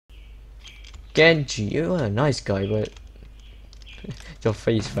Genji, you're a nice guy, but your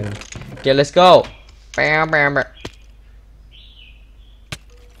face funny. Okay, let's go. Bam, bam, bam.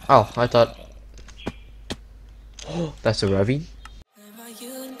 Oh, I thought. Oh, that's a Ravi.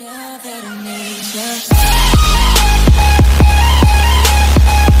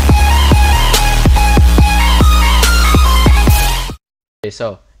 Okay,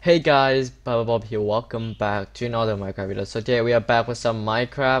 so hey guys, Papabob here. Welcome back to another Minecraft video. So today we are back with some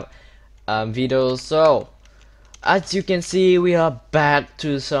Minecraft videos. So as you can see, we are back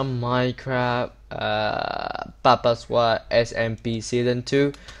to some Minecraft PAPASQUAD SMP season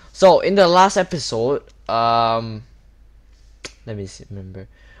 2. So in the last episode, let me see, remember.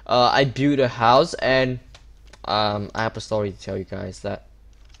 I built a house and I have a story to tell you guys that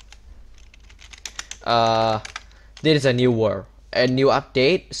this is a new world, a new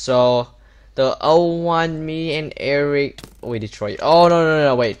update. So the old one, me and Eric, we destroyed. Oh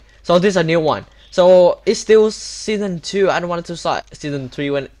no, wait. So this is a new one. So it's still season 2. I don't want it to start season 3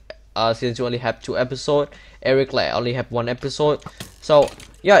 when season 2 only have 2 episodes. Eric like only have 1 episode. So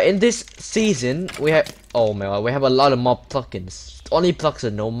yeah, in this season we have, oh my god, we have a lot of mod plugins. Only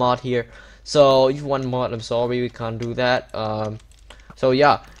plugins, no mod here. So if you want mod, I'm sorry, we can't do that. So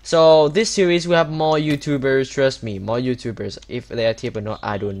yeah, so this series we have more YouTubers. Trust me, more YouTubers. If they are tip or not,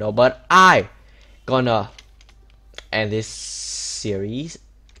 I don't know, but I gonna end this series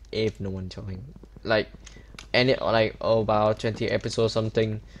if no one join. Like end it like about 20 episodes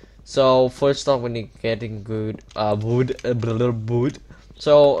something. So first off, when it getting good wood.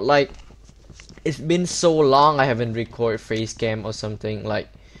 So like it's been so long I haven't recorded face cam or something, like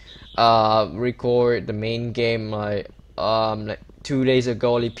record the main game like 2 days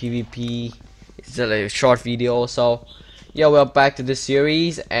ago, like PvP. It's like a short video. So yeah, we're back to this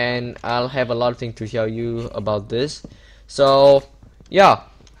series and I'll have a lot of things to tell you about this. So yeah,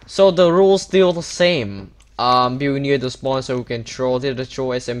 so the rules still the same. Be near the sponsor who can troll the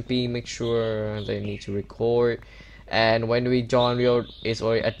troll SMP, make sure they need to record, and when we join real it's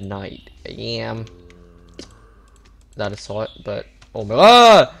already at night. That is hot, but oh my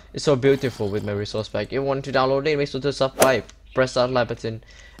god, it's so beautiful with my resource pack. If you want to download it, make sure to subscribe, press that like button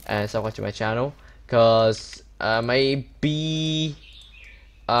and subscribe to my channel, cause maybe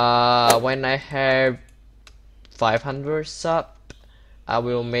when I have 500 sub I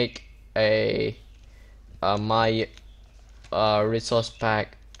will make a my resource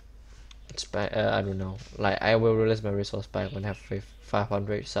pack. I don't know, like I will release my resource pack when I have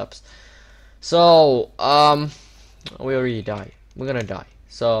 500 subs. So we already died. We're gonna die.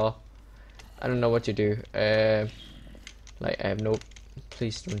 So I don't know what to do. Like I have no.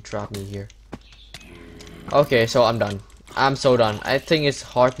 Please don't trap me here. Okay, so I'm done. I'm so done. I think it's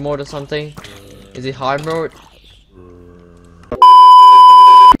hard mode or something. Is it hard mode?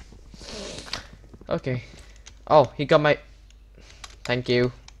 Okay. Oh, he got my. Thank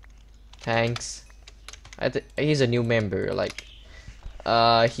you. Thanks. He's a new member. Like,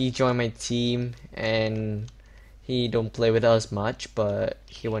 he joined my team and he don't play with us much, but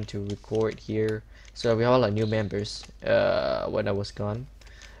he want to record here. So we have a lot of new members. When I was gone,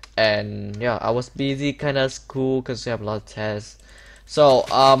 and yeah, I was busy kind of school because we have a lot of tests. So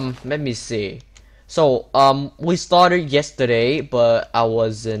let me see. So we started yesterday, but I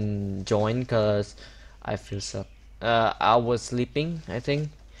wasn't joined because I feel so. I was sleeping, I think.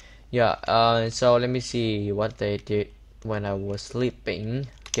 Yeah. So let me see what they did when I was sleeping.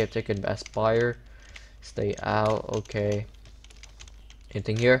 Kept taken by Aspire. Stay out. Okay.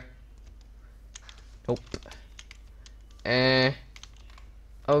 Anything here? Nope.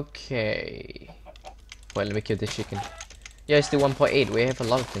 Okay. Wait, let me kill this chicken. Yeah, it's still 1.8. We have a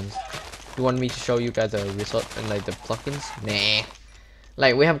lot of things. You want me to show you guys the result and like the plugins? Nah.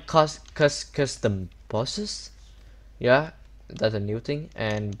 Like we have custom bosses. Yeah, that's a new thing.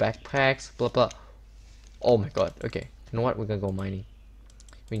 And backpacks, blah blah. Oh my god. Okay. You know what? We're gonna go mining.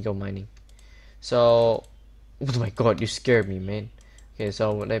 We can go mining. So, oh my god, you scared me, man. Okay,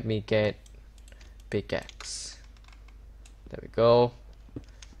 so let me get pickaxe. There we go.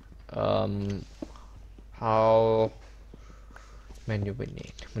 How many we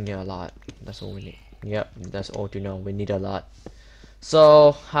need? We need a lot. That's all we need. Yep, that's all to know. We need a lot.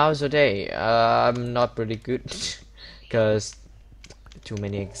 So how's your day? I'm not pretty good because too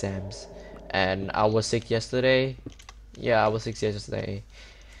many exams and I was sick yesterday. Yeah, I was sick yesterday.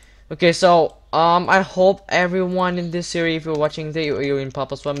 Okay, so I hope everyone in this series, if you're watching you're in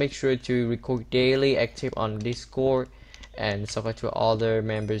PAPASQUAD, make sure to record daily, active on Discord, and subscribe to other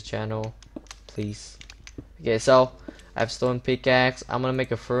members channel, please. Okay, so I have stone pickaxe. I'm gonna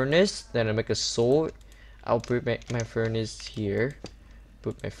make a furnace, then I'll make a sword. I'll put my furnace here,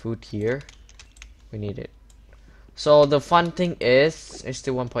 put my food here, We need it. So the fun thing is, it's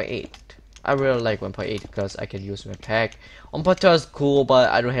still 1.8. I really like 1.8 because I can use my pack. 1.2 is cool, but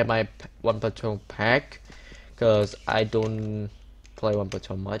I don't have my 1.2 pack because I don't play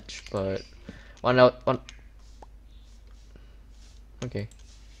 1.2 much. But one. Okay.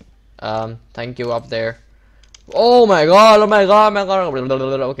 Thank you up there. Oh my god! Oh my god! Oh my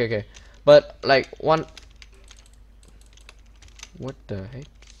god! Okay, okay. But like one. What the heck?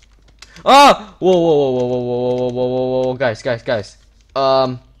 Ah! Whoa! Whoa! Whoa! Whoa! Whoa! Whoa! Whoa! Whoa! Whoa! Guys! Guys! Guys!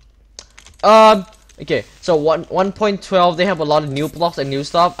 Okay. So 1.12, they have a lot of new blocks and new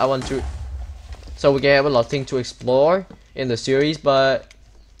stuff. I want to. So we can have a lot of things to explore in the series, but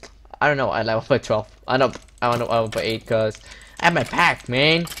I don't know. I like 1.12. I want 1.8 because I have my pack,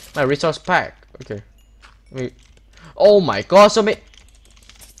 man. My resource pack. Okay. Wait. Oh my god! So many.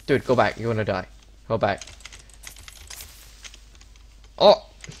 Dude, go back. You're gonna die. Go back. Oh.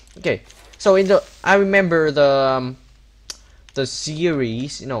 Okay. So in I remember the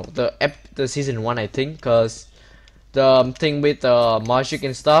series, you know, the season 1, I think, cause the thing with the magic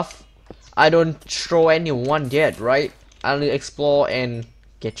and stuff. I don't throw anyone yet, right? I only explore and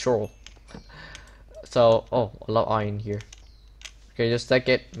get troll. So, oh, a lot of iron here. Okay, just take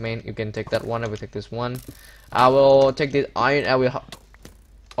it, man. You can take that one. I will take this one. I will take this iron. I will.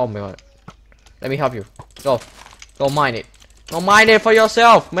 Oh my god. Let me help you. Go mine it. Go mine it for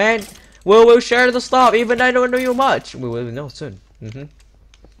yourself, man. We will share the stuff, even I don't know you much. We will know soon.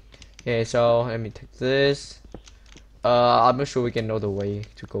 Okay, so let me take this. I'm not sure we can know the way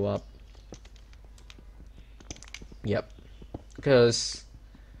to go up. Yep. Because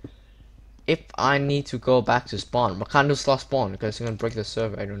if I need to go back to spawn, I can't do slot spawn because it's gonna break the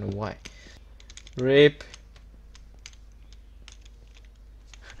server. I don't know why. RIP.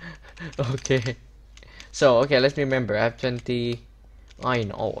 Okay. So okay, let's remember. I have 20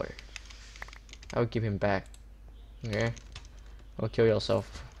 iron ore. I'll give him back. Okay. I'll kill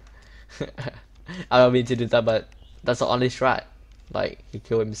yourself. I don't mean to do that, but that's the only strat. Like he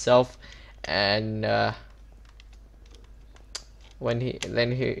killed himself, and when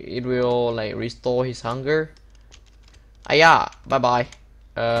it will like restore his hunger. Yeah. Bye bye.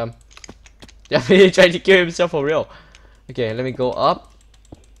 Yeah, he tried to kill himself for real. Okay, let me go up.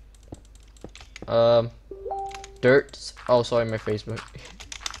 Dirt. Oh, sorry, my Facebook.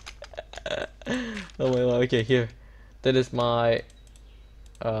 Oh my god. Okay, here. That is my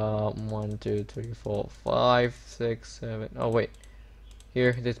 1, 2, 3, 4, 5, 6, 7. Oh wait.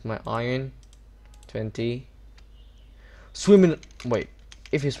 Here, this is my iron. 20. Swimming. Wait.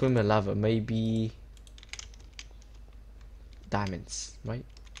 If you swim in lava, maybe diamonds, right?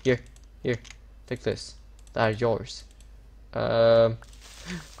 Here. Take this. That is yours.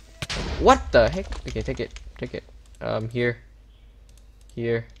 What the heck? Okay, take it. Here.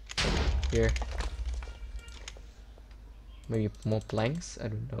 Maybe more planks. I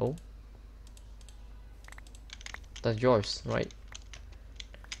don't know. That's yours, right?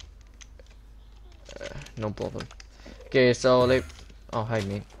 No problem. Okay, so like, oh hi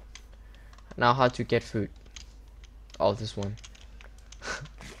mate. Now how to get food? Oh, this one.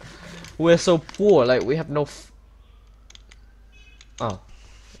 We're so poor. Like we have no. Oh,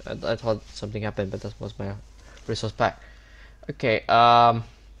 I thought something happened, but that was my resource pack. Okay. What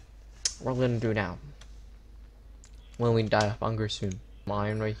we're gonna do now? When we die of hunger soon.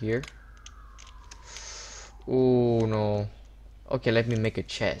 Mine right here. Oh no. Okay, let me make a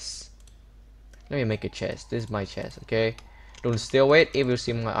chest. This is my chest, okay? Don't steal it. If you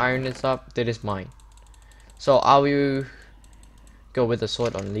see my iron and stuff, that is mine. So I will go with the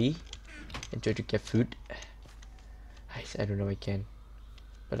sword only and try to get food. I don't know I can,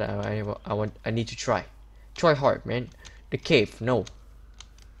 but I need to try. Try hard, man. The cave, no.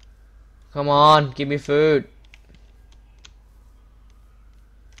 Come on, give me food.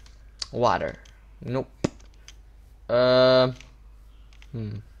 Water, nope.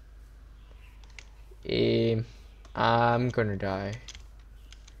 I'm gonna die.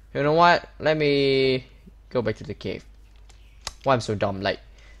 You know what? Let me go back to the cave. Why I'm so dumb? Like,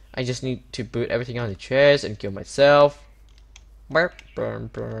 I just need to put everything on the chest and kill myself. Burp,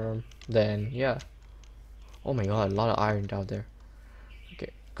 burn. Then yeah. Oh my god, a lot of iron down there.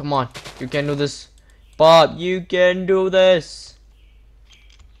 Okay, come on, you can do this, Bob. You can do this.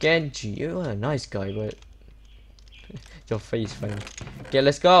 Genji, you're a nice guy, but your face funny. Okay,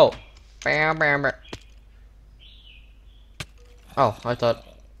 let's go. Oh, I thought.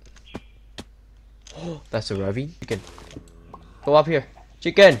 Oh, that's a ravine. Chicken, go up here.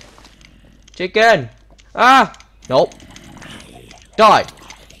 Chicken. Ah, nope.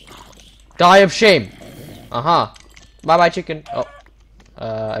 Die of shame. Bye bye, chicken. Oh,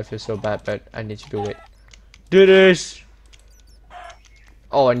 I feel so bad, but I need to do it. Do this.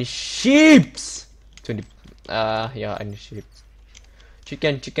 Oh, I need sheeps. 20. Yeah, I need sheep.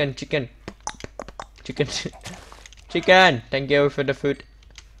 Chicken. Chicken. Thank you for the food.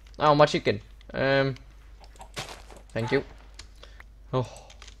 Oh, my chicken. Thank you. Oh.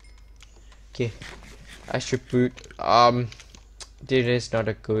 Okay. I should put. This is not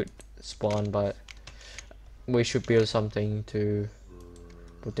a good spawn, but we should build something to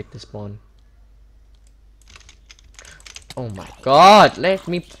protect the spawn. Oh my god, let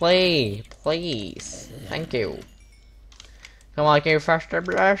me play, please. Thank you. Come on, can you faster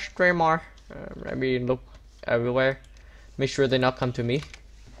blast 3 more? Let me look everywhere. Make sure they not come to me.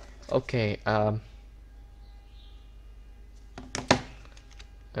 Okay,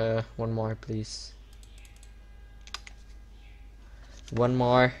 one more please. One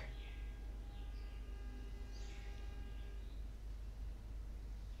more.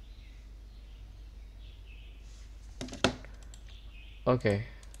 Okay,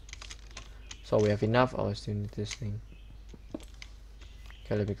 so we have enough. Oh, I still need this thing.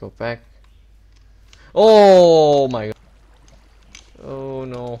 Okay, let me go back. Oh my god. Oh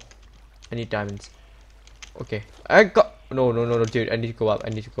no, I need diamonds. Okay, I got. No, dude, I need to go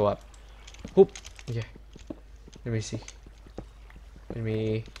up. Whoop. Okay, let me see. Let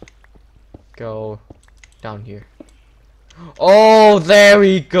me go down here. Oh, there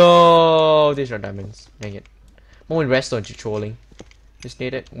we go. These are diamonds. Dang it. More redstone trolling. Just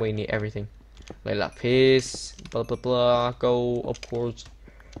need it. We need everything. Like lapis, blah blah blah. Gold, of course.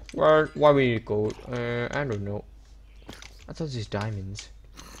 Why we need gold? I don't know. I thought these diamonds.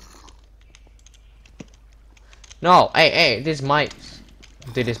 No, hey, this is mine.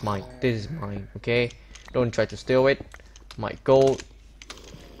 This is mine. Okay, don't try to steal it. My gold.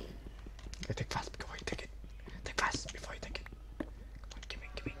 Okay, take fast before you take it. Take fast before you take it. Come on, give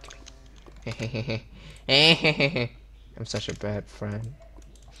me. I'm such a bad friend.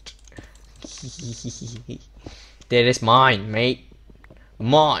 That is mine, mate.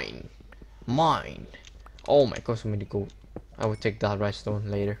 Mine. Oh my god, so many gold. I will take that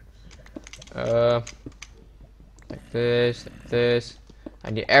redstone later. Like this. I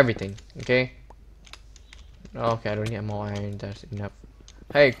need everything, okay? Okay, I don't need more iron, that's enough.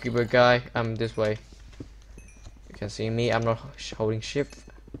 Hey, creeper guy, I'm this way. You can see me, I'm not holding shift.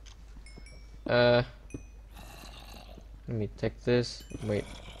 Let me take this. Wait.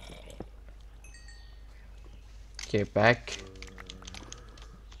 Okay, back.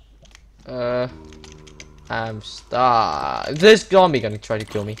 I'm stuck. This zombie gonna try to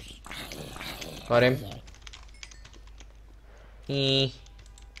kill me. Got him.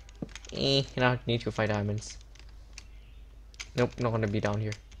 Now I need to find diamonds. Nope, not gonna be down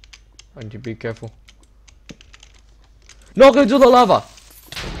here. I need to be careful. Not going to the lava.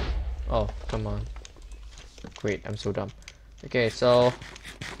 Oh, come on. Great, I'm so dumb. Okay, so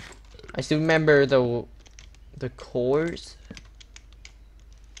I still remember the cores,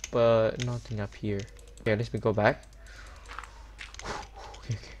 but nothing up here. Okay, let me go back.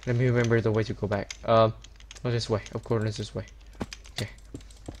 Okay, let me remember the way to go back. Not this way. Of course, it's this way. Okay,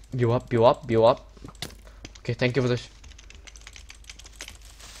 build up. Okay, thank you for this.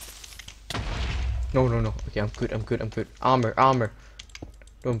 No. Okay, I'm good. Armor.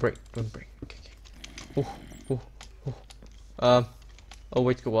 Don't break. Okay. Oh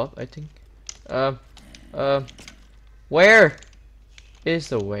wait, go up, I think. Where is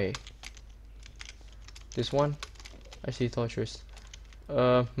the way? This one? I see torches.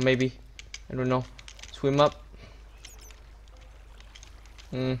 Maybe. I don't know. Swim up.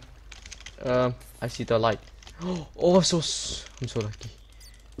 I see the light. Oh, I'm so lucky.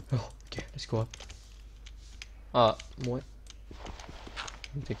 Oh, okay, let's go up. What?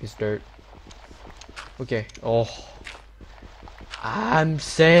 Take this dirt. Okay. Oh, I'm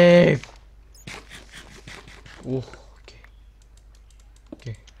safe. Oh, okay.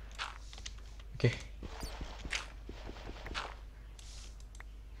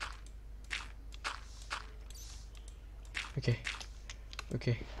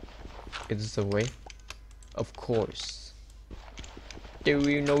 Is this the way? Of course. Do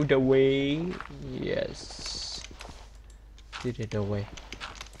you know the way? Yes. Did it away.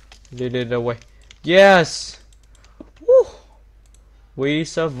 Yes. Woo. We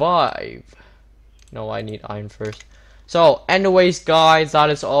survive. No, I need iron first. So, anyways, guys, that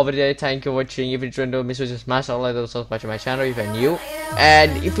is all for today. Thank you for watching. If you enjoyed the video, just smash that like and subscribe to my channel if you're new.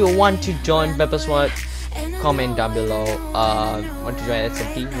 And if you want to join PAPASQUAD, comment down below. Want to join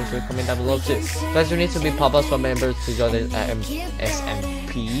SMP? Make sure to comment down below too. Guys, you need to be PAPASQUAD members to join the SMP.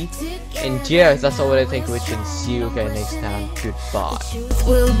 PvP. And yeah, that's all I think. We can see you guys next time. Goodbye.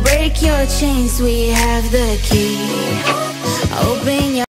 We'll break your chains, we have the key.